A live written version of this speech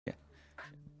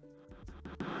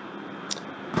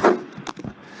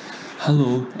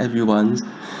Hello everyone.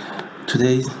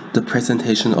 Today the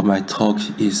presentation of my talk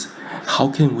is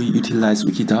how can we utilize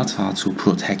Wikidata to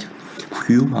protect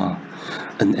Puyuma,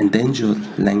 an endangered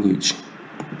language.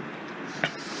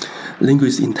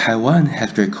 Linguists in Taiwan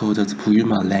have recorded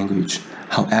Puyuma language.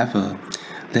 However,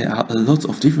 there are a lot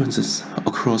of differences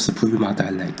across the Puyuma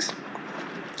dialects.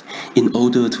 In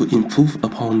order to improve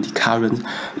upon the current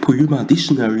Puyuma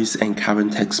dictionaries and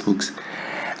current textbooks,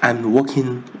 I'm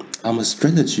working on a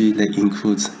strategy that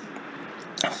includes,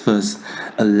 first,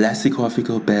 a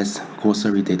lexicographical-based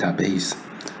glossary database,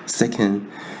 second,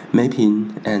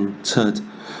 mapping, and third,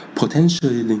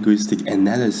 potentially linguistic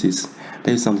analysis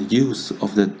based on the use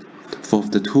of the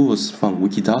tools from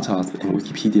Wikidata and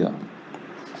Wikipedia.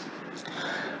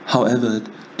 However,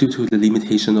 due to the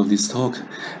limitation of this talk,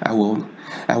 I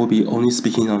will be only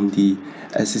speaking on the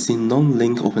existing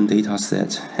non-linked open data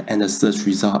set and the search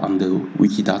result on the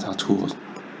Wikidata tool.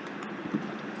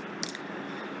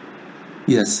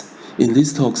 Yes, in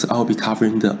these talks, I'll be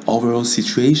covering the overall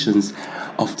situations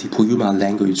of the Puyuma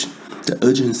language, the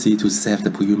urgency to save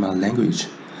the Puyuma language,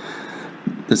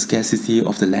 the scarcity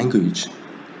of the language,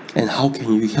 and how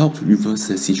can you help reverse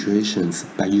the situations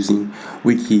by using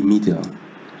Wikimedia.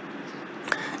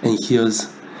 And here's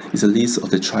a list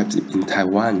of the tribes in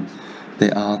Taiwan.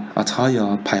 They are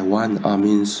Ataya, Paiwan,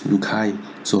 Armins, Lukai,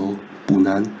 Zhou,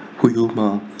 Bunan,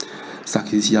 Puyuma,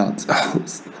 Saxiat,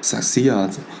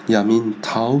 Yamin,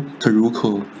 Tao,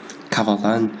 Teruko,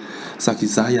 Kavalan,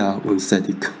 Sakizaya, and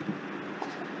Sedik.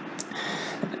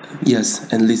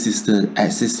 Yes, and this is the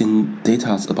existing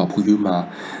data about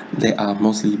Puyuma. They are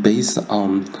mostly based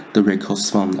on the records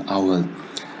from our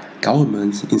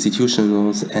government,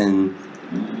 institutions, and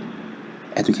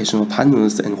educational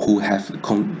partners and who have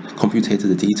computed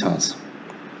the data.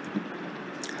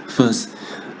 First,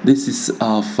 this is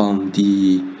from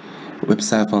the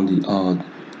website from the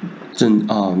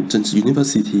Zhengzhi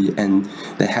University, and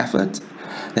they have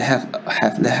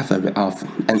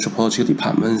anthropology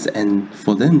departments, and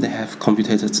for them they have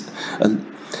computed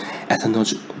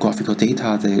ethnographical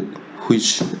data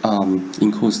which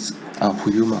includes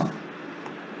Puyuma.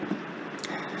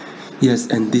 Yes,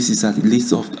 and this is a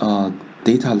list of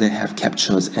data they have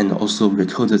captured and also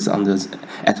recorded under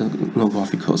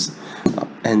ethnographicals.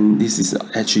 And this is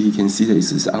actually, you can see that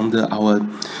this is under our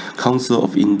Council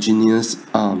of Indigenous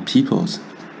Peoples.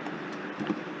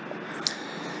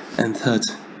 And third,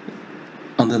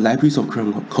 on the Libraries of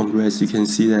Congress, you can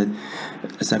see that,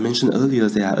 as I mentioned earlier,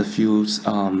 there are a few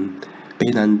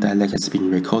Beinan dialect has been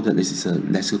recorded. This is a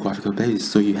lexicographical base,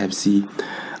 so you have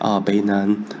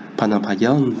Beinan,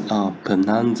 Panapayan,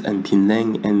 Penang, and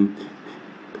Penang, and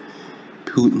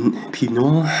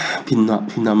Pinama,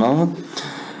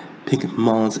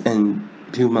 Pigmont, and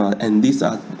Puma, and these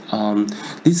are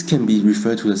these can be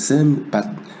referred to the same, but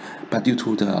due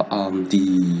to the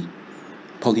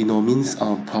polynomials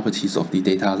properties of the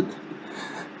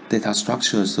data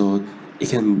structure, so it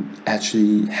can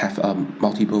actually have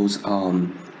multiple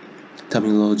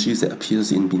terminologies that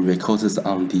appears in being recorded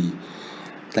on the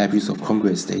Libraries of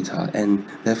Congress data, and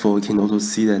therefore we can also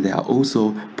see that there are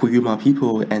also Puyuma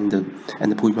people and the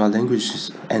Puyuma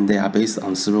languages, and they are based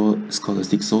on several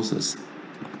scholastic sources.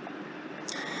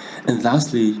 And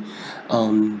lastly,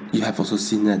 you have also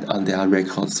seen that there are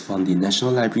records from the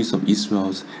National Libraries of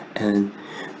Israel, and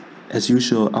as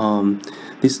usual,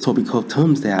 these topical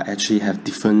terms they actually have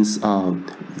different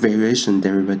variation,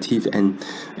 derivative, and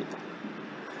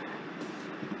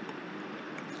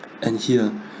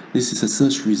here. This is a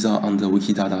search result on the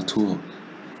Wikidata tool.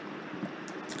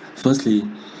 Firstly,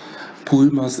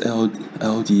 Puyuma's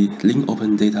LD link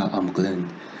open data Glen,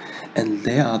 and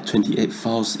there are 28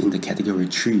 files in the category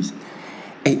trees.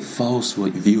 8 files were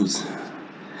viewed,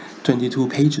 22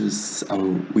 pages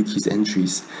on Wiki's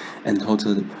entries, and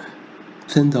total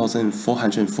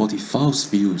 10,440 files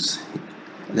views.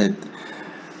 That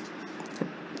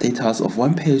data of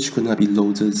one page could not be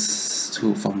loaded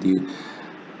from the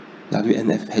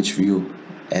WNF page view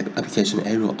application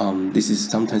error. This is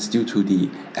sometimes due to the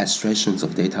abstractions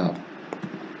of data.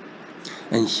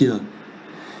 And here,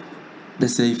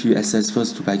 let's say if you access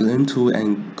first to Baglam tool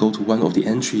and go to one of the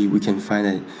entry, we can find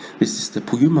that this is the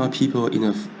Puyuma people in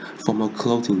a formal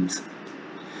clothing.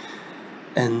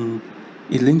 And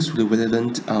it links to the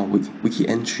relevant wiki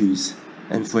entries.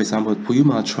 And for example,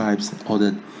 Puyuma tribes or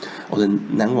the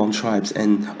Nanwang tribes,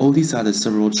 and all these are the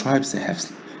several tribes that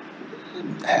have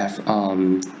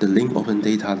the link open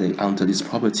data under this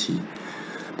property,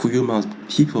 Puyuma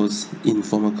peoples in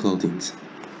formal clothing.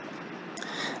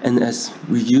 And as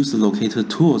we use the locator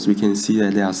tools, we can see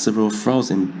that there are several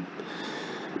files and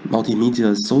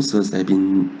multimedia sources that have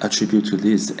been attributed to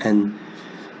this, and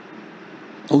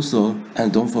Also,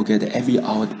 and don't forget that every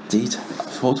outdated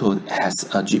photo has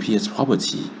a GPS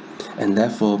property, and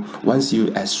therefore once you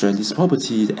extract this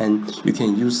property, and you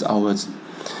can use our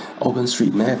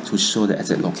OpenStreetMap to show the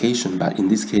exact location. But in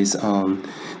this case,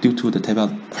 due to the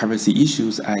Taiwan privacy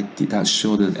issues, I did not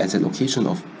show the exact location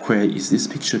of where is this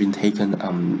picture being taken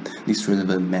on this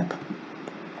relevant map.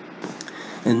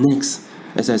 And next,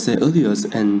 as I said earlier,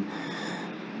 and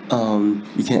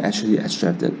you can actually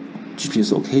extract the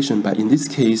GPS location, but in this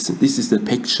case, this is the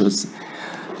pictures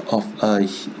of a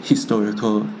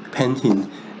historical painting.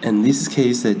 And this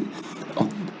case, that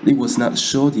it was not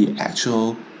show the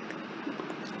actual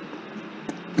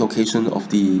location of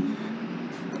this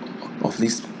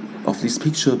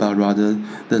picture, but rather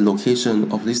the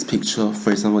location of this picture.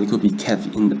 For example, it could be kept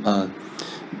in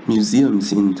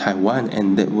museums in Taiwan,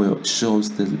 and that will shows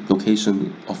the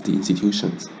location of the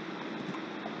institutions.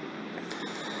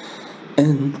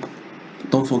 And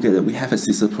don't forget that we have a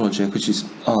sister project which is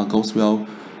goes well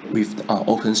with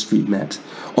OpenStreetMap.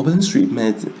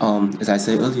 OpenStreetMap, as I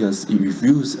said earlier, it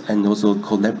reviews and also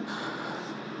complements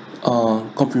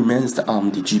the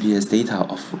GPS data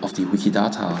of the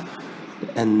Wikidata,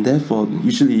 and therefore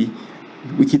usually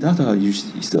Wikidata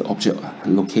is the object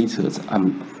located,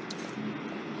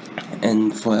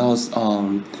 and for else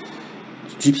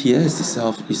GPS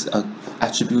itself is an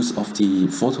attribute of the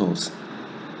photos.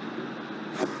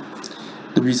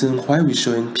 The reason why we're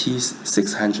showing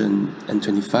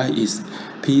P625 is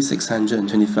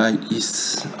P625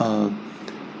 is a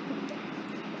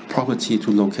property to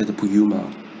locate the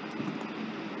Puyuma.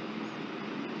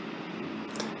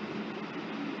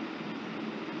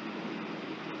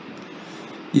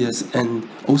 Yes, and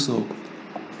also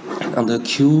under the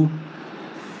Q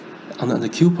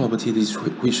property,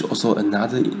 which also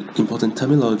another important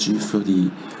terminology for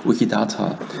the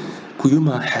Wikidata.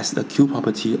 Puyuma has the Q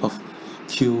property of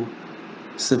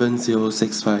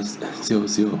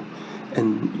Q706500,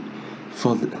 and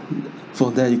for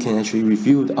that you can actually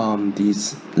review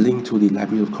this link to the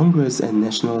Library of Congress and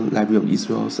National Library of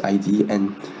Israel's ID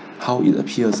and how it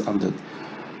appears on the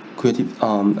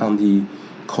on the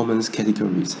commons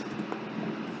categories.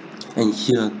 And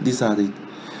here these are the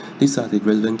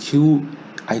relevant Q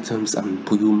items on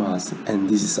Puyumas, and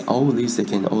this is all lists that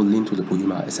can all link to the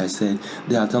Puyuma. As I said,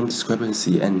 there are some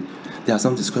discrepancy and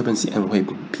when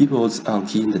people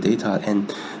key in the data,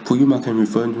 and Puyuma can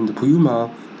refer to the Puyuma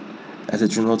as a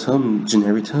general term,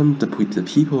 generic term, the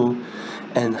people,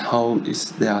 and how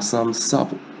there are some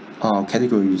sub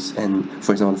categories, and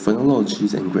for example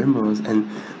phonologies and grammars, and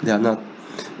they are not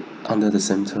under the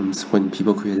same terms when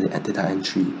people create a data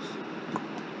entry.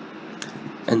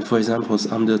 And for example,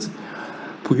 under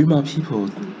Puyuma people,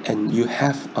 and you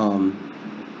have an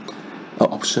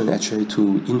option actually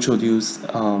to introduce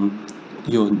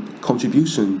your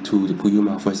contribution to the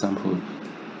Puyuma. For example,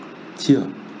 here,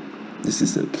 this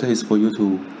is a place for you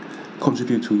to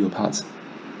contribute to your part.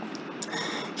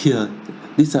 Here,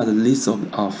 these are the list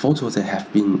of photos that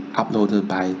have been uploaded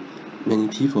by many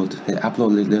people. They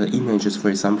uploaded their images. For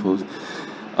example,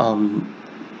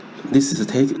 this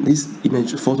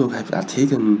image photo are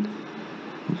taken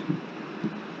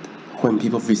when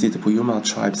people visit the Puyuma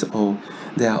tribes, or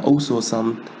there are also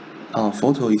some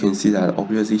photo you can see that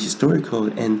obviously historical,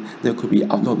 and there could be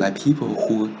uploaded by people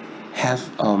who have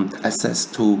access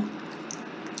to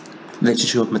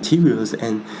literature materials,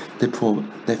 and they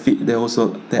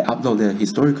upload their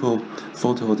historical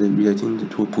photo relating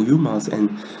to Puyumas and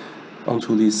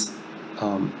onto this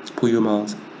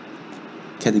Puyuma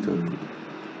category.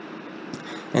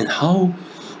 And how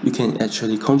you can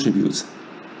actually contribute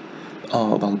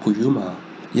about Puyuma?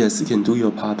 Yes, you can do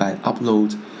your part by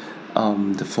upload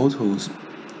the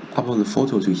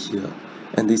photo to here,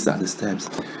 and these are the steps.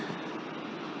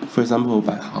 For example,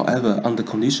 however, under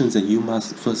conditions that you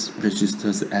must first register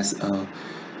as a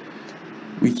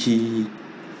Wikipedia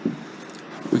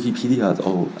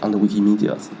or under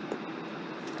Wikimedia.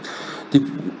 The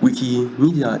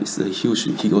Wikimedia is a huge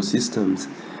ecosystem.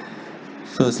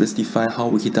 First, let's define how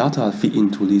Wikidata fit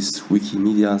into this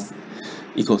Wikimedia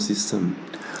ecosystem.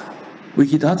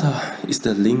 Wikidata is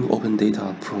the linked open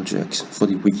data project for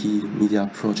the Wikimedia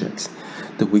projects.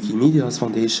 The Wikimedia's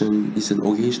Foundation is an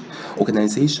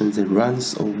organization that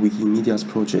runs all Wikimedia's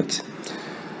projects.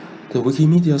 The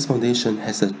Wikimedia's Foundation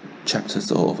has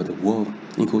chapters all over the world,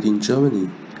 including Germany.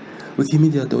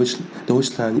 Wikimedia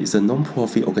Deutschland is a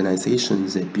non-profit organization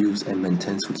that builds and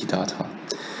maintains Wikidata.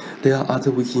 There are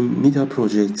other Wikimedia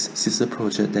projects, sister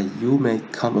projects, that you may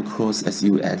come across as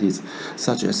you edit,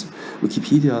 such as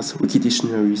Wikipedias,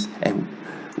 Wikidictionaries, and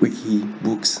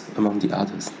Wikibooks, among the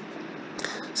others.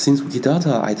 Since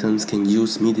Wikidata items can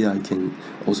use media, you can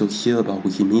also hear about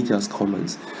Wikimedia's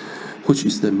Commons, which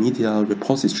is the media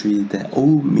repository that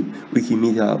all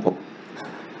Wikimedia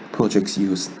projects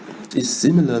use. It's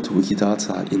similar to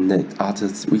Wikidata in that other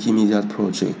Wikimedia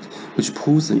project, which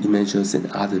pulls the images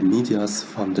and other medias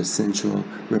from the central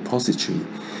repository.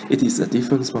 It is a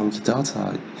difference from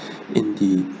Wikidata in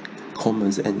the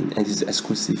Commons and it is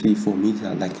exclusively for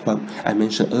media, like what I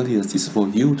mentioned earlier. It's for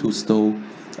you to store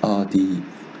the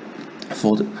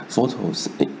photos.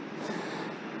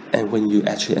 And when you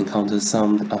actually encounter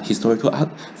some historical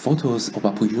photos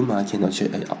about Puyuma, can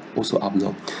actually also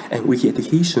upload. And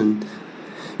Wiki-Education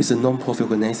is a non-profit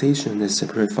organization that's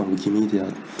separate from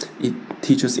Wikimedia. It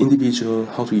teaches individuals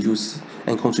how to use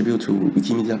and contribute to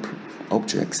Wikimedia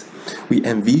objects. We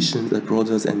envision a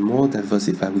broader and more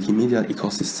diversified Wikimedia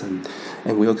ecosystem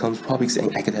and welcome public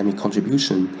and academic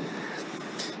contribution,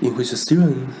 in which the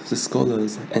students, the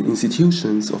scholars, and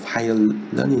institutions of higher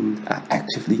learning are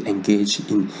actively engaged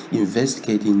in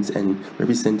investigating and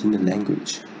representing the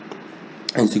language.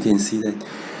 As you can see that,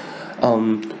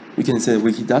 we can say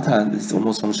Wikidata is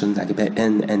almost functions like a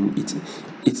backend, and it's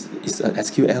a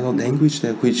SQL language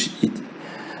that which it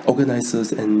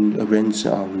organizes and arranges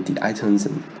the items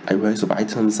and arrays of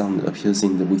items appears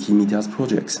in the Wikimedia's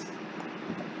projects.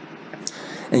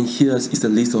 And here is a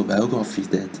list of biographies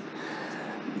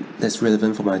that's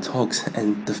relevant for my talks,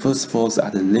 and the first four are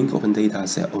the link open data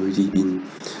that already been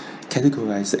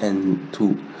categorized and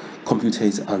to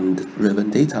computate on the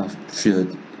relevant data through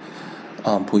the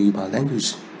Puyuma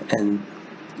language. And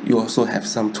you also have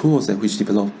some tools that which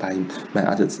developed by my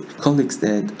other colleagues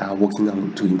that are working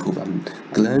on to improve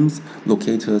glance,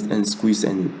 locators, and squeeze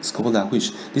and scholar,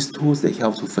 which these tools they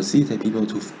help to facilitate people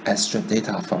to extract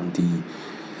data from the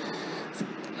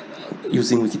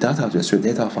using Wikidata to extract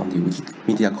data from the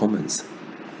Wikimedia Commons.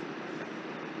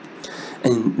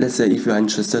 And let's say if you are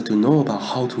interested to know about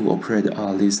how to operate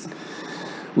this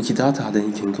Wikidata, then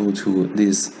you can go to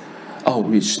this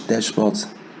outreach dashboard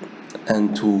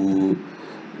and to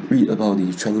read about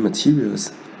the training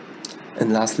materials.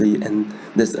 And lastly, and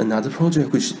there's another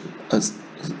project which is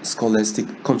a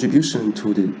scholastic contribution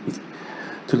to the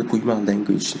Puyuma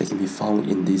language that can be found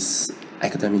in these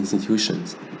academic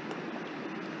institutions.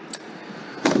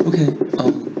 Okay,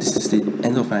 this is the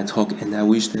end of my talk, and I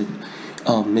wish that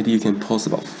maybe you can pause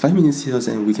about 5 minutes here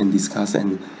and we can discuss,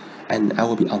 and I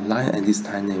will be online at this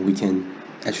time, and we can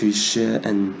actually share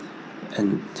and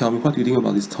tell me what you think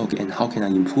about this talk and how can I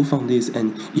improve on this.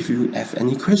 And if you have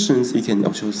any questions, you can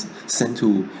also send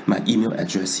to my email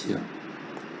address here.